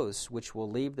their posts, which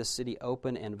will leave the city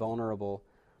open and vulnerable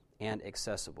and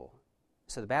accessible.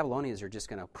 So the Babylonians are just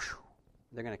going to,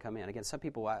 they're going to come in. Again, some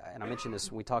people, and I mentioned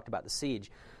this when we talked about the siege,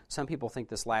 some people think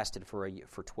this lasted for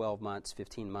 12 months,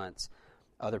 15 months.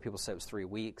 Other people say it was 3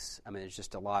 weeks. It's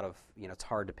just a lot of, it's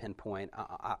hard to pinpoint.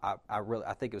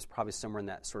 I think it was probably somewhere in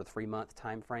that sort of 3-month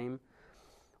time frame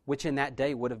which in that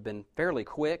day would have been fairly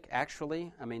quick,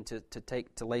 actually. I mean,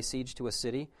 to lay siege to a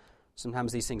city.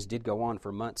 Sometimes these things did go on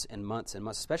for months and months and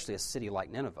months, especially a city like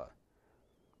Nineveh.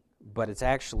 But it's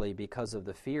actually because of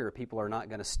the fear, people are not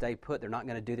going to stay put. They're not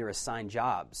going to do their assigned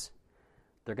jobs.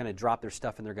 They're going to drop their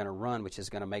stuff and they're going to run, which is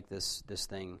going to make this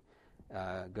thing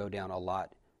go down a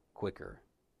lot quicker.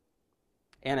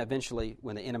 And eventually,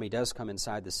 when the enemy does come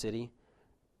inside the city,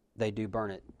 they do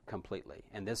burn it completely.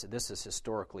 And this is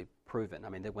historically proven. I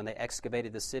mean, when they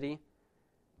excavated the city,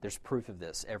 there's proof of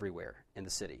this everywhere in the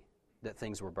city, that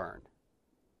things were burned.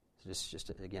 It's just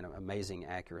again, amazing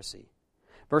accuracy.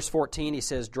 Verse 14, he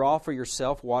says, "Draw for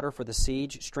yourself water for the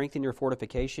siege, strengthen your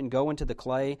fortification, go into the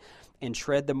clay and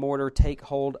tread the mortar, take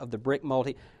hold of the brick mold."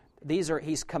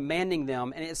 He's commanding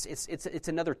them, and it's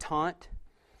another taunt.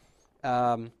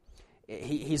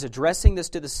 He's addressing this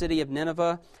to the city of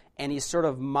Nineveh, and he's sort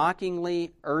of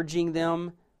mockingly urging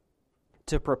them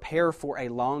to prepare for a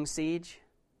long siege,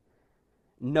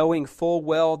 knowing full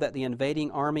well that the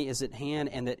invading army is at hand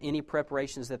and that any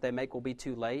preparations that they make will be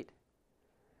too late.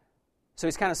 So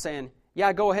he's kind of saying,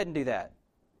 yeah, go ahead and do that.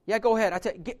 Yeah, go ahead.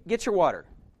 Get your water,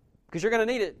 because you're going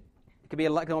to need it. It could be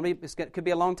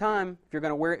a long time if you're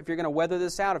going to weather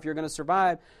this out. If you're going to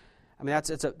survive, I mean that's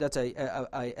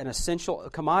an essential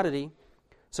commodity.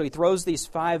 So he throws these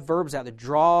 5 verbs out there: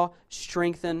 draw,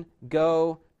 strengthen,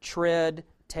 go, tread,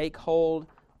 take hold.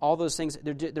 All those things.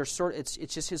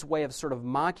 It's just his way of sort of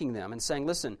mocking them and saying,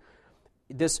 listen,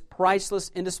 this priceless,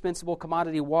 indispensable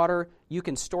commodity water, you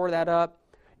can store that up.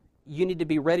 You need to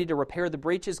be ready to repair the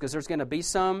breaches because there's going to be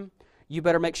some. You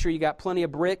better make sure you got plenty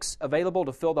of bricks available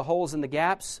to fill the holes and the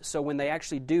gaps. So when they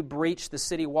actually do breach the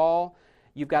city wall,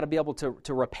 you've got to be able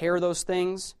to repair those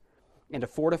things and to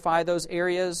fortify those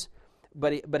areas.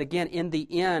 But again, in the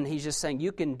end, he's just saying,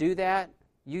 you can do that.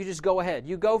 You just go ahead.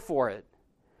 You go for it.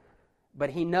 But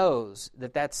he knows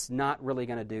that that's not really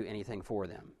going to do anything for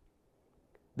them.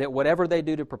 That whatever they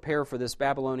do to prepare for this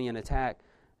Babylonian attack,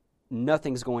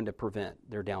 nothing's going to prevent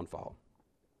their downfall.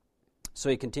 So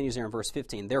he continues there in verse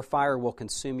 15. "Their fire will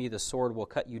consume you, the sword will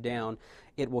cut you down,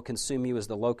 it will consume you as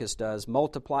the locust does.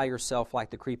 Multiply yourself like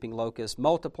the creeping locust,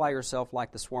 multiply yourself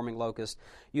like the swarming locust.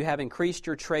 You have increased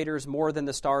your traitors more than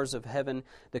the stars of heaven.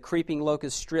 The creeping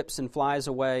locust strips and flies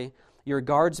away. Your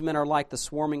guardsmen are like the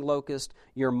swarming locust.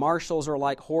 Your marshals are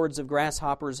like hordes of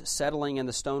grasshoppers settling in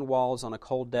the stone walls on a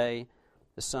cold day.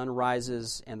 The sun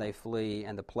rises and they flee,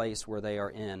 and the place where they are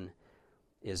in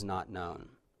is not known."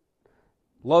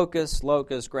 Locust,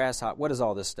 grasshopper, what is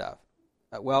all this stuff?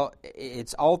 Well,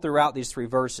 it's all throughout these 3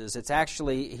 verses. It's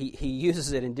actually, he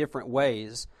uses it in different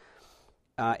ways,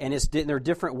 and they're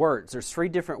different words. There's 3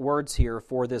 different words here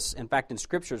for this. In fact, in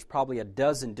Scripture, there's probably a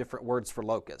dozen different words for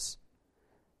locusts.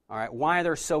 All right, why are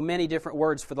there so many different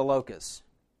words for the locusts?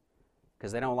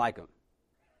 Because they don't like them.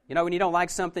 You know, when you don't like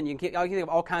something, you can think of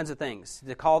all kinds of things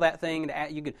to call that thing.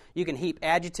 You can heap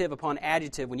adjective upon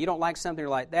adjective. When you don't like something, you're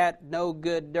like, that, no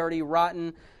good, dirty,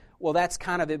 rotten. Well, that's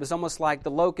kind of, it was almost like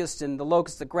the locusts,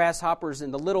 the grasshoppers,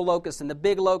 and the little locust, and the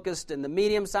big locust, and the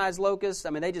medium-sized locust. I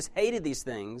mean, they just hated these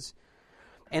things.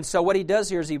 And so what he does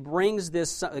here is he brings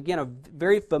this, again, a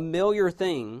very familiar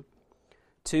thing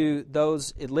to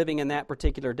those living in that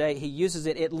particular day. He uses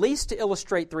it at least to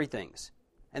illustrate 3 things.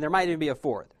 And there might even be a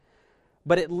 4th.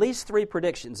 But at least 3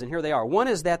 predictions, and here they are. One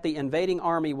is that the invading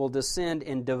army will descend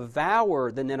and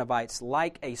devour the Ninevites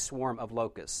like a swarm of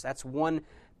locusts. That's one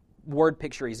word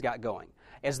picture he's got going.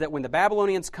 Is that when the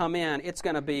Babylonians come in,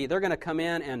 they're going to come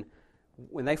in, and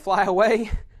when they fly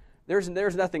away, there's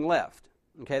nothing left.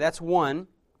 Okay, that's one.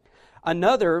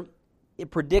 Another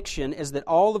prediction is that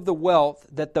all of the wealth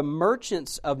that the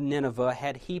merchants of Nineveh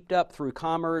had heaped up through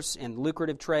commerce and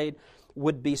lucrative trade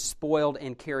would be spoiled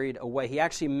and carried away. He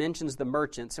actually mentions the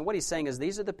merchants, and what he's saying is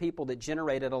these are the people that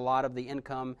generated a lot of the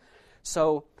income.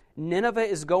 So Nineveh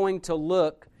is going to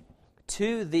look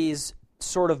to these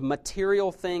sort of material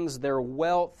things, their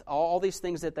wealth, all these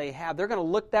things that they have. They're going to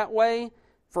look that way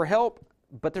for help,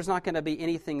 but there's not going to be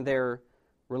anything there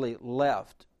really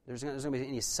left. There's going to be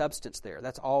any substance there.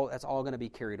 That's all going to be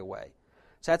carried away.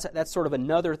 So that's sort of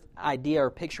another idea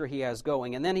or picture he has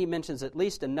going. And then he mentions at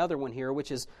least another one here,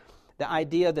 which is the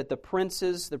idea that the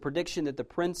prediction that the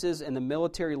princes and the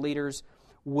military leaders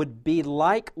would be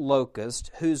like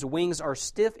locusts whose wings are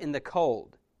stiff in the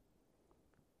cold.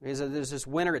 There's this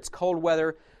winter, it's cold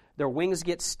weather, their wings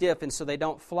get stiff and so they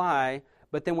don't fly,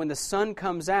 but then when the sun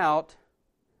comes out,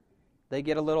 they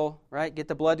get a little, get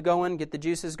the blood going, get the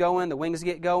juices going, the wings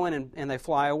get going, and they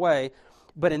fly away.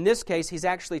 But in this case, he's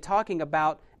actually talking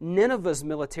about Nineveh's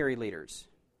military leaders.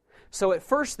 So at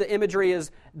first the imagery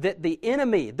is that the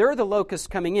enemy, they're the locusts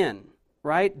coming in,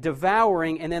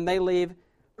 devouring, and then they leave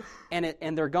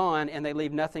and they're gone, and they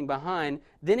leave nothing behind.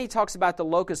 Then he talks about the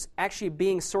locusts actually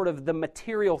being sort of the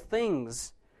material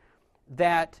things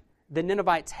that the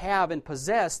Ninevites have and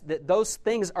possess, that those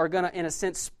things are going to, in a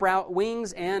sense, sprout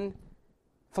wings and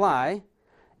fly.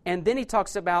 And then he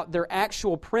talks about their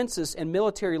actual princes and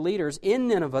military leaders in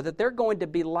Nineveh, that they're going to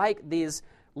be like these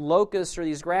locusts or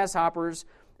these grasshoppers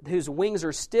whose wings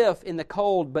are stiff in the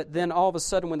cold, but then all of a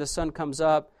sudden when the sun comes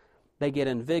up, they get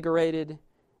invigorated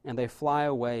and they fly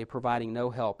away, providing no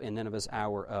help in Nineveh's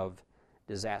hour of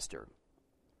disaster.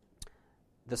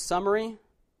 The summary,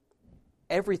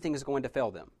 everything is going to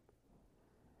fail them.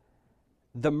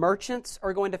 The merchants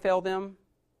are going to fail them.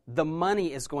 The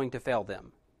money is going to fail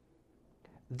them.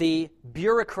 The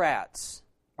bureaucrats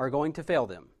are going to fail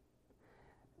them.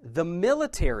 The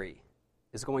military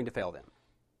is going to fail them.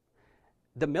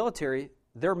 The military,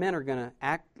 their men are going to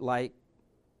act like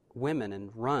women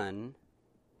and run.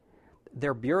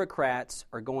 Their bureaucrats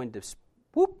are going to,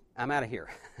 whoop, I'm out of here.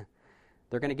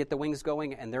 They're going to get the wings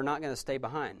going, and they're not going to stay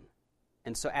behind.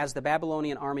 And so as the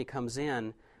Babylonian army comes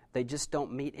in, they just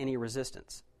don't meet any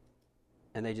resistance.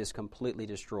 And they just completely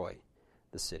destroy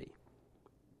the city.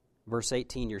 Verse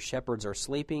 18, your shepherds are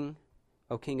sleeping,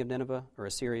 O king of Nineveh or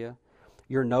Assyria.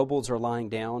 Your nobles are lying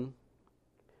down.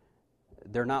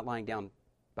 They're not lying down,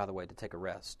 by the way, to take a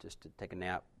rest, just to take a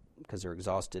nap because they're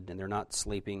exhausted, and they're not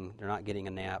sleeping. They're not getting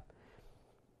a nap.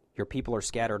 Your people are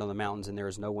scattered on the mountains, and there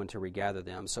is no one to regather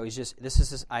them. So this is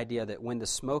this idea that when the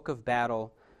smoke of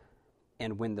battle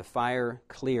and when the fire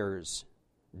clears,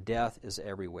 death is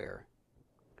everywhere.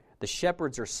 The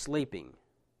shepherds are sleeping,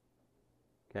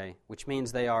 okay, which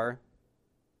means they are,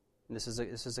 and this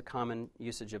is a common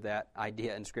usage of that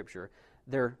idea in Scripture,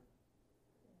 they're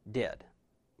dead,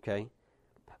 okay?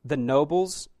 The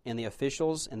nobles and the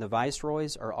officials and the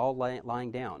viceroys are all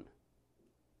lying down.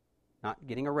 Not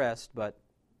getting a rest, but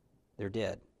they're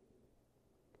dead.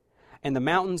 And the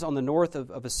mountains on the north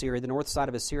of Assyria, the north side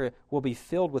of Assyria, will be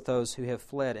filled with those who have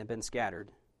fled and been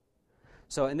scattered.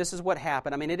 So, and this is what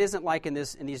happened. I mean, it isn't like in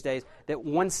these days that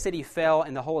one city fell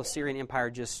and the whole Assyrian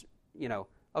Empire just,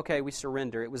 okay, we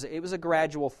surrender. It was a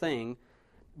gradual thing.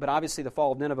 But obviously the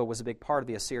fall of Nineveh was a big part of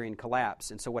the Assyrian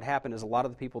collapse. And so what happened is a lot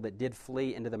of the people that did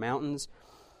flee into the mountains,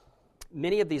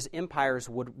 many of these empires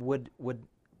would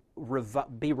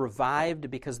be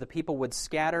revived because the people would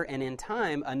scatter, and in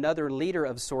time another leader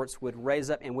of sorts would raise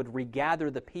up and would regather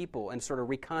the people and sort of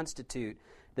reconstitute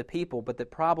the people. But the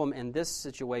problem in this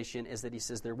situation is that he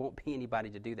says there won't be anybody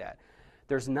to do that.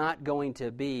 There's not going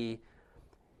to be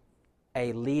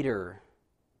a leader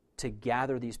to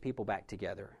gather these people back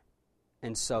together.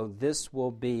 And so this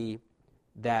will be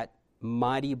that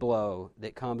mighty blow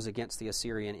that comes against the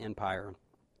Assyrian Empire.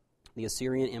 The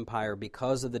Assyrian Empire,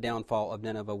 because of the downfall of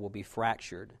Nineveh, will be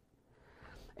fractured.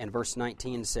 And verse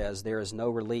 19 says, there is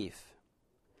no relief.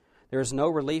 There is no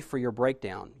relief for your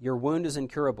breakdown. Your wound is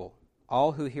incurable.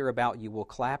 All who hear about you will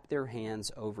clap their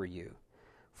hands over you.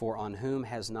 For on whom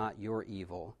has not your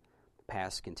evil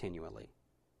passed continually?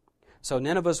 So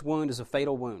Nineveh's wound is a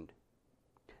fatal wound.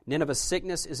 Nineveh's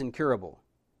sickness is incurable.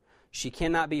 She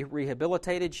cannot be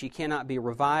rehabilitated. She cannot be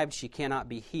revived. She cannot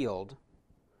be healed.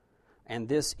 And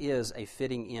this is a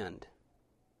fitting end.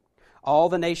 All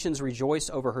the nations rejoice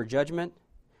over her judgment,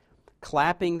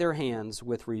 clapping their hands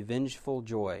with revengeful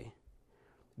joy,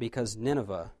 because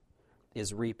Nineveh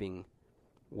is reaping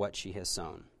what she has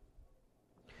sown.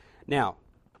 Now,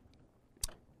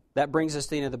 that brings us to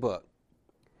the end of the book.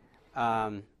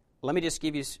 Let me just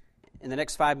give you, in the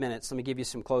next 5 minutes, let me give you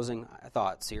some closing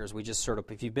thoughts here as we just sort of,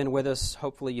 if you've been with us,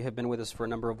 hopefully you have been with us for a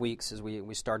number of weeks as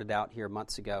we started out here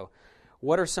months ago.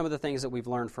 What are some of the things that we've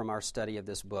learned from our study of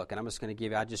this book? And I'm just going to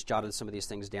give you, I just jotted some of these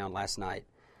things down last night.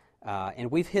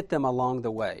 And we've hit them along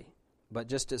the way. But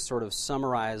just to sort of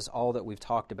summarize all that we've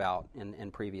talked about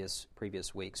in previous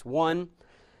weeks. One,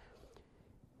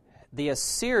 the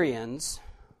Assyrians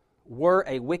were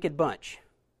a wicked bunch.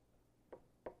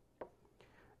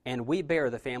 And we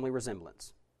bear the family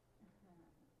resemblance.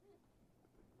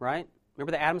 Right?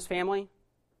 Remember the Addams family?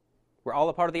 We're all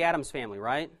a part of the Addams family,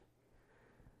 right?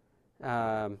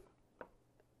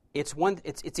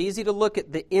 It's easy to look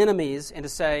at the enemies and to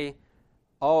say,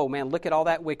 oh man, look at all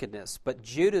that wickedness. But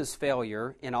Judah's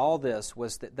failure in all this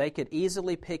was that they could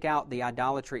easily pick out the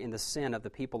idolatry and the sin of the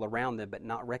people around them, but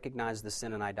not recognize the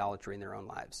sin and idolatry in their own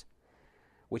lives,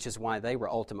 which is why they were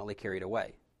ultimately carried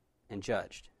away and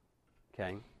judged.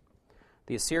 Okay?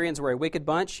 The Assyrians were a wicked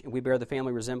bunch, and we bear the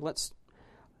family resemblance.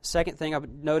 Second thing I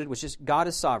noted was just God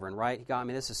is sovereign, right? God, I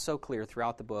mean, this is so clear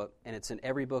throughout the book, and it's in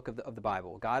every book of the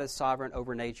Bible. God is sovereign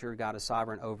over nature. God is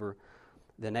sovereign over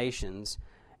the nations.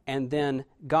 And then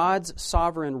God's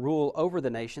sovereign rule over the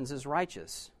nations is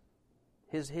righteous.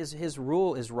 His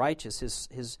rule is righteous.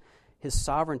 His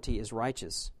sovereignty is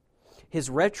righteous. His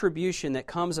retribution that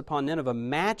comes upon Nineveh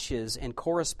matches and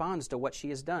corresponds to what she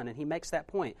has done. And he makes that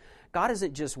point. God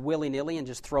isn't just willy-nilly and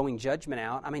just throwing judgment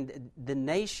out. I mean, the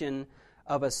nation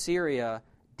of Assyria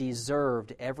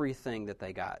deserved everything that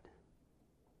they got.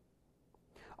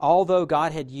 Although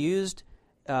God had used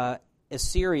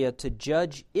Assyria to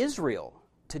judge Israel,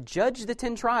 to judge the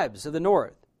 10 tribes of the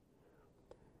north,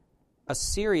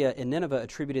 Assyria and Nineveh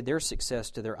attributed their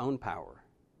success to their own power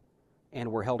and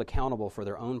were held accountable for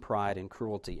their own pride and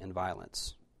cruelty and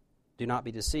violence. Do not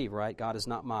be deceived, right? God is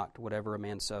not mocked. Whatever a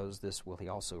man sows, this will he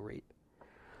also reap.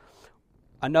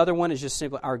 Another one is just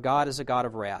simply, our God is a God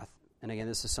of wrath. And again,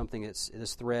 this is something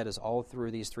this thread is all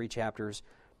through these 3 chapters.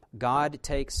 God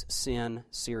takes sin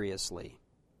seriously.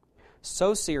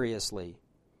 So seriously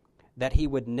that he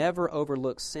would never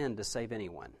overlook sin to save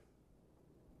anyone.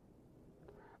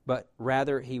 But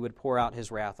rather, he would pour out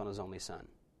his wrath on his only Son.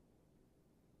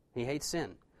 He hates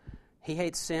sin. He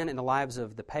hates sin in the lives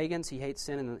of the pagans. He hates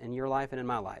sin in your life and in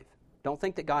my life. Don't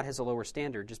think that God has a lower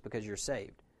standard just because you're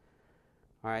saved.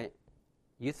 All right?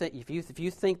 If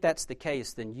you think that's the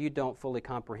case, then you don't fully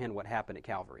comprehend what happened at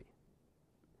Calvary.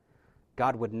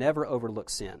 God would never overlook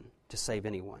sin to save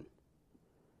anyone.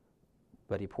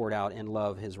 But he poured out in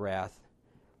love his wrath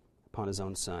upon his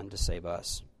own Son to save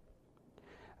us.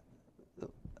 The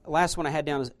last one I had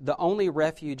down is the only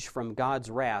refuge from God's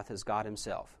wrath is God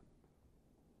himself.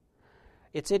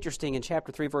 It's interesting, in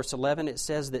chapter 3, verse 11, it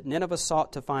says that Nineveh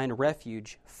sought to find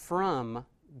refuge from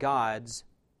God's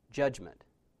judgment,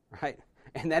 right?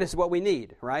 And that is what we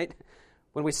need, right?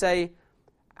 When we say,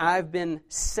 I've been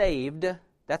saved,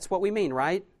 that's what we mean,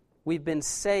 right? We've been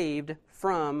saved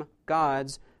from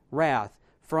God's wrath,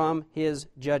 from his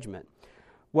judgment.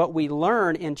 What we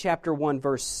learn in chapter 1,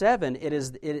 verse 7, it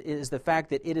is the fact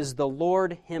that it is the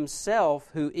Lord himself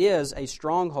who is a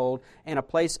stronghold and a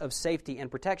place of safety and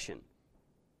protection.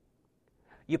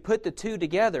 You put the two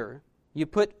together, you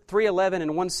put 3:11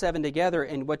 and 1:7 together,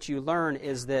 and what you learn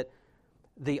is that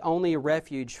the only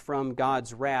refuge from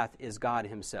God's wrath is God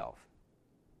himself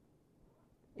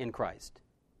in Christ.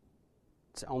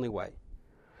 It's the only way.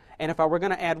 And if I were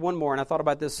going to add one more, and I thought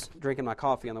about this drinking my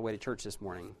coffee on the way to church this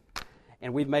morning,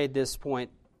 and we've made this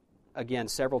point again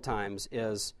several times,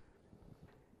 is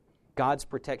God's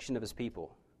protection of his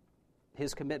people,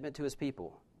 his commitment to his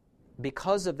people.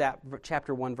 Because of that,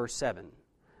 chapter 1, verse 7,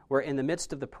 where in the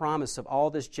midst of the promise of all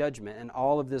this judgment and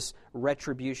all of this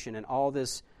retribution and all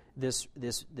this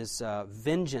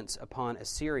vengeance upon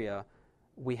Assyria,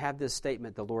 we have this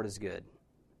statement, the Lord is good.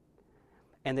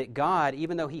 And that God,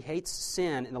 even though he hates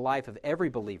sin in the life of every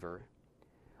believer,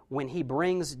 when he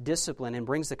brings discipline and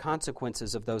brings the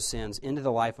consequences of those sins into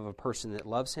the life of a person that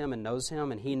loves him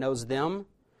and he knows them,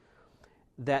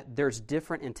 that there's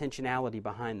different intentionality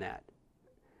behind that.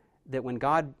 That when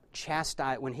God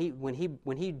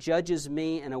when he judges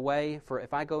me in a way, for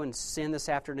if I go and sin this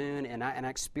afternoon and I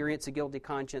experience a guilty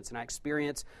conscience and I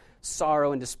experience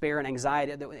sorrow and despair and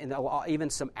anxiety and even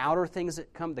some outer things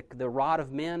that come, the rod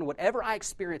of men, whatever I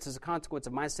experience as a consequence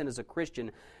of my sin as a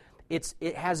Christian,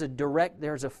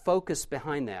 there's a focus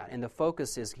behind that, and the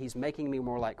focus is he's making me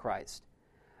more like Christ,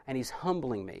 and he's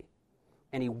humbling me,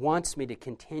 and he wants me to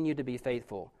continue to be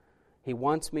faithful. He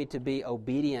wants me to be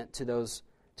obedient to those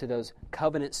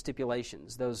covenant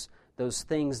stipulations, those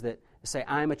things that say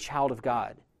I'm a child of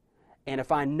God. And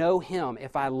if I know him,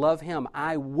 if I love him,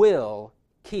 I will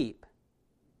keep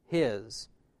his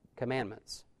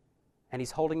commandments. And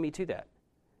he's holding me to that.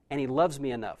 And he loves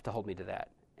me enough to hold me to that.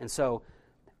 And so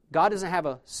God doesn't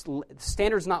have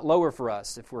standard's not lower for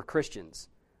us if we're Christians.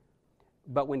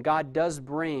 But when God does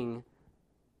bring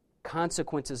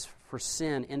consequences for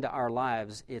sin into our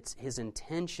lives, it's his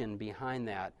intention behind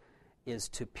that is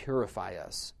to purify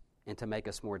us and to make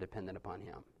us more dependent upon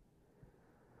him.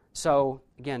 So,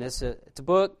 again, it's a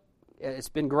book. It's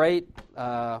been great.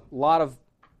 A lot of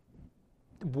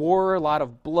war, a lot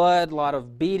of blood, a lot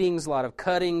of beatings, a lot of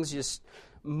cuttings, just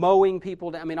mowing people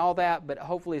down. I mean, all that. But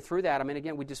hopefully through that,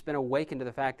 again, we've just been awakened to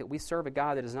the fact that we serve a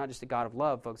God that is not just a God of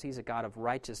love, folks. He's a God of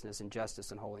righteousness and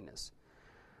justice and holiness.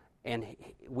 And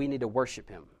we need to worship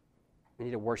him. We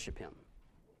need to worship him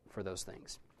for those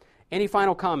things. Any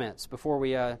final comments before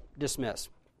we dismiss?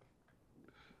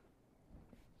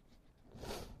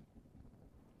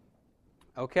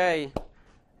 Okay.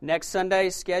 Next Sunday,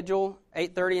 schedule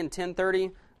 8:30 and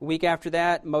 10:30. A week after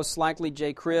that, most likely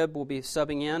Jay Cribb will be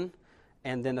subbing in.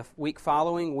 And then the week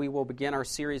following, we will begin our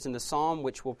series in the Psalms,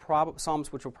 which will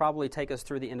probably take us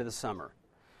through the end of the summer.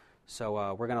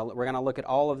 So we're gonna look at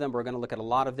all of them. We're going to look at a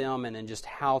lot of them, and then just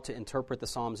how to interpret the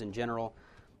Psalms in general.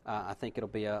 I think it'll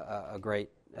be a great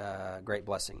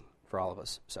blessing for all of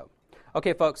us. So,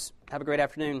 okay, folks, have a great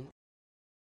afternoon.